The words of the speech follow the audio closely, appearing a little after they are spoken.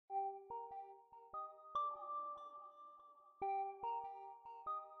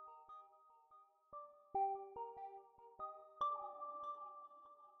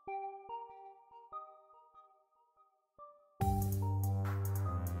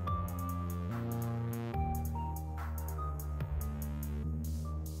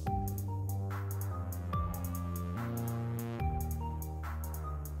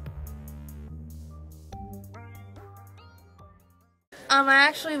I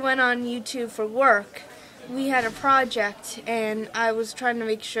actually went on YouTube for work. We had a project, and I was trying to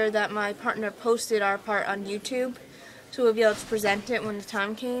make sure that my partner posted our part on YouTube, so we'll be able to present it when the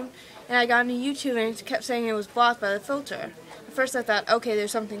time came. And I got into YouTube, and it kept saying it was blocked by the filter. At first I thought, okay,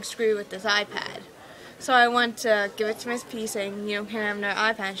 there's something screwy with this iPad. So I went to give it to Miss P, saying, you know, can't have another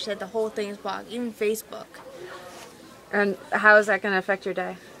iPad. She said the whole thing is blocked, even Facebook. And how is that going to affect your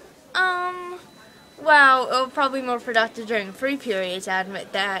day? Well, it'll probably be more productive during free periods, I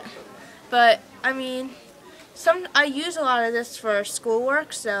admit that. But, I mean, I use a lot of this for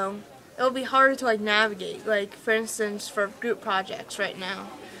schoolwork, so it'll be harder to, navigate. Like, for instance, for group projects right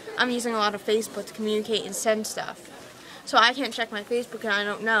now, I'm using a lot of Facebook to communicate and send stuff. So I can't check my Facebook and I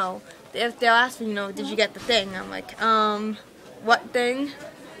don't know. If they'll ask me, you know, did you get the thing? I'm like, what thing?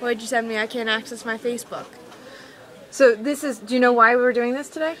 What did you send me? I can't access my Facebook. So do you know why we were doing this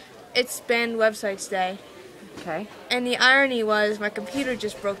today? It's Banned Websites Day. Okay. And the irony was my computer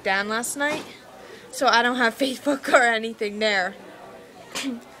just broke down last night, so I don't have Facebook or anything there.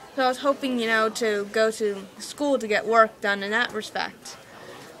 So I was hoping, you know, to go to school to get work done in that respect.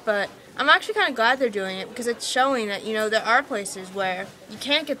 But I'm actually kind of glad they're doing it because it's showing that, you know, there are places where you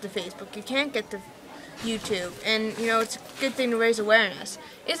can't get to Facebook, you can't get to YouTube, and, you know, it's a good thing to raise awareness.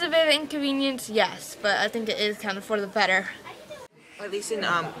 Is it a bit of inconvenience? Yes, but I think it is kind of for the better. At least in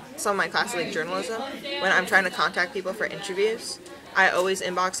some of my classes, like journalism, when I'm trying to contact people for interviews, I always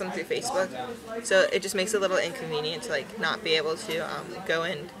inbox them through Facebook. So it just makes it a little inconvenient to not be able to go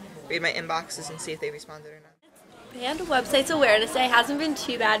and read my inboxes and see if they responded or not. Banned Websites Awareness Day hasn't been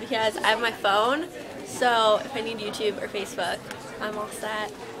too bad because I have my phone, so if I need YouTube or Facebook, I'm all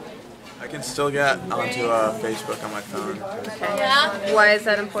set. I can still get onto Facebook on my phone. Okay. Yeah. Why is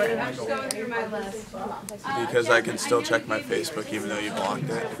that important? Because I can still check my Facebook even though you blocked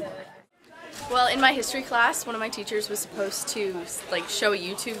it. Well, in my history class, one of my teachers was supposed to show a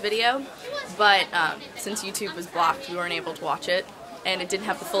YouTube video, but since YouTube was blocked, we weren't able to watch it, and it didn't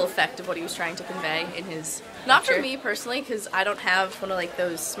have the full effect of what he was trying to convey in his Not lecture. For me personally, because I don't have one of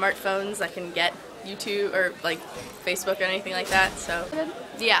those smartphones that can get YouTube or Facebook or anything like that. So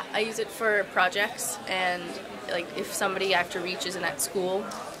yeah, I use it for projects, and if somebody I have to reach isn't at school,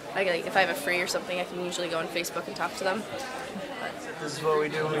 if I have a free or something, I can usually go on Facebook and talk to them. This is what we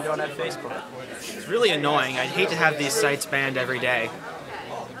do when we don't have Facebook. It's really annoying. I'd hate to have these sites banned every day.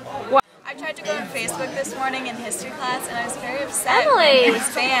 I tried to go on Facebook this morning in history class, and I was very upset Emily. when it was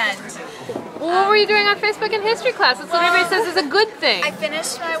banned. Well, what were you doing on Facebook in history class? That's what everybody says is a good thing. I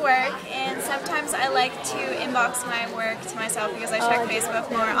finished my work, and sometimes I like to inbox my work to myself because I check Facebook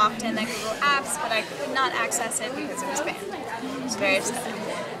more often than Google Apps, but I could not access it because it was banned. I was very upset.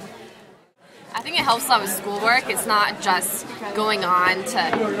 I think it helps a lot with schoolwork. It's not just going on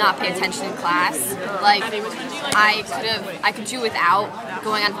to not pay attention in class. I could do without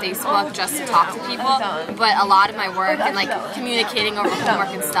going on Facebook just to talk to people, but a lot of my work and communicating over homework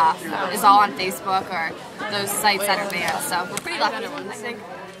and stuff is all on Facebook or those sites that are banned. So we're pretty lucky, I think.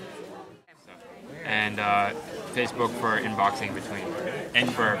 And Facebook for inboxing between and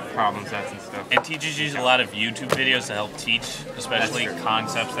for problem sets and stuff. And teachers use a lot of YouTube videos to help teach, especially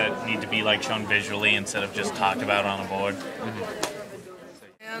concepts that need to be shown visually instead of just talked about on a board.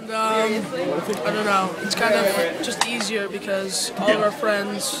 And I don't know, it's kind of just easier because all of our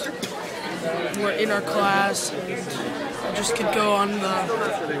friends were in our class and I just could go on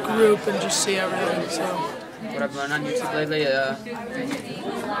the group and just see everything. So what I've learned on YouTube lately,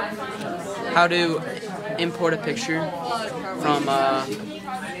 how to import a picture from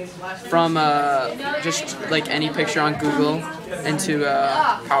just any picture on Google into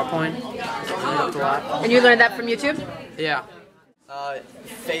PowerPoint. Really helped a lot. And you learned that from YouTube? Yeah.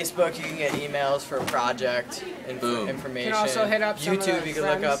 Facebook, you can get emails for a project, information. You can also hit up some YouTube, you can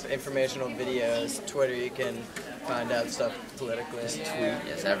friends. look up informational videos. Twitter, you can find out stuff politically.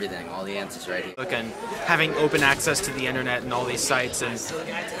 Yes, everything, all the answers right here. And having open access to the internet and all these sites, and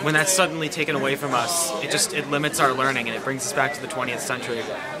when that's suddenly taken away from us, it limits our learning and it brings us back to the 20th century.